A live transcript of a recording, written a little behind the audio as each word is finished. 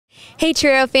Hey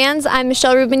Torero fans, I'm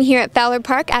Michelle Ruben here at Fowler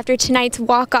Park after tonight's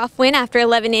walk-off win after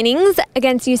 11 innings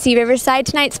against UC Riverside.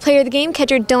 Tonight's player of the game,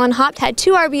 catcher Dillon Haupt, had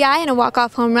 2 RBI and a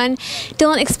walk-off home run.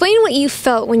 Dillon, explain what you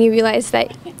felt when you realized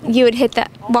that you had hit that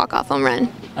walk-off home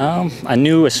run. I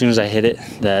knew as soon as I hit it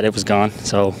that it was gone,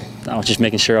 so I was just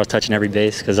making sure I was touching every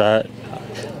base because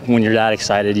when you're that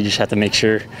excited, you just have to make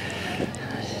sure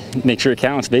it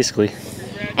counts, basically.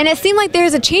 And it seemed like there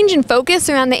was a change in focus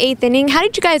around the 8th inning. How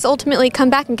did you guys ultimately come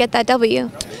back and get that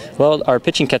W? Well, our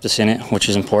pitching kept us in it, which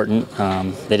is important.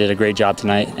 They did a great job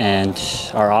tonight, and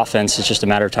our offense, it's just a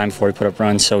matter of time before we put up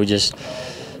runs, so we just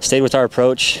stayed with our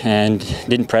approach and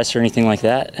didn't press or anything like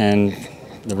that, and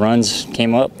the runs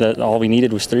came up. All we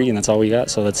needed was 3, and that's all we got,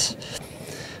 so it's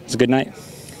a good night.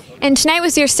 And tonight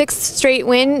was your 6th straight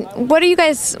win.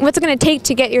 What's it going to take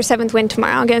to get your 7th win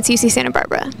tomorrow against UC Santa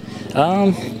Barbara?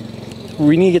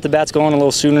 We need to get the bats going a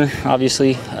little sooner,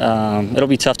 obviously. It'll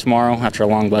be tough tomorrow after a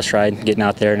long bus ride, getting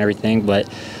out there and everything, but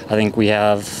I think we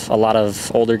have a lot of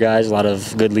older guys, a lot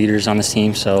of good leaders on this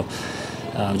team, so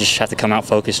just have to come out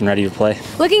focused and ready to play.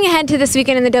 Looking ahead to this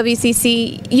weekend in the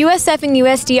WCC, USF and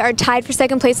USD are tied for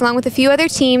 2nd place along with a few other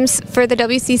teams for the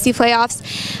WCC playoffs.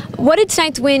 What did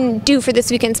tonight's win do for this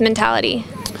weekend's mentality?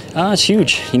 It's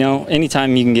huge. You know,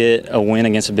 anytime you can get a win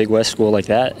against a Big West school like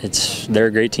that, they're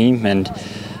a great team, and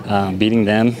beating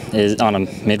them on a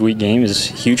midweek game is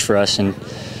huge for us. And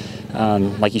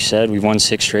like you said, we've won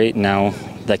 6 straight, and now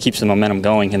that keeps the momentum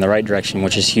going in the right direction,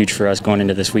 which is huge for us going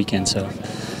into this weekend. So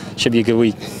it should be a good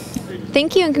week.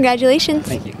 Thank you and congratulations.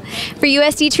 Thank you. For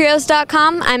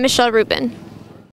USDToreros.com, I'm Michelle Ruben.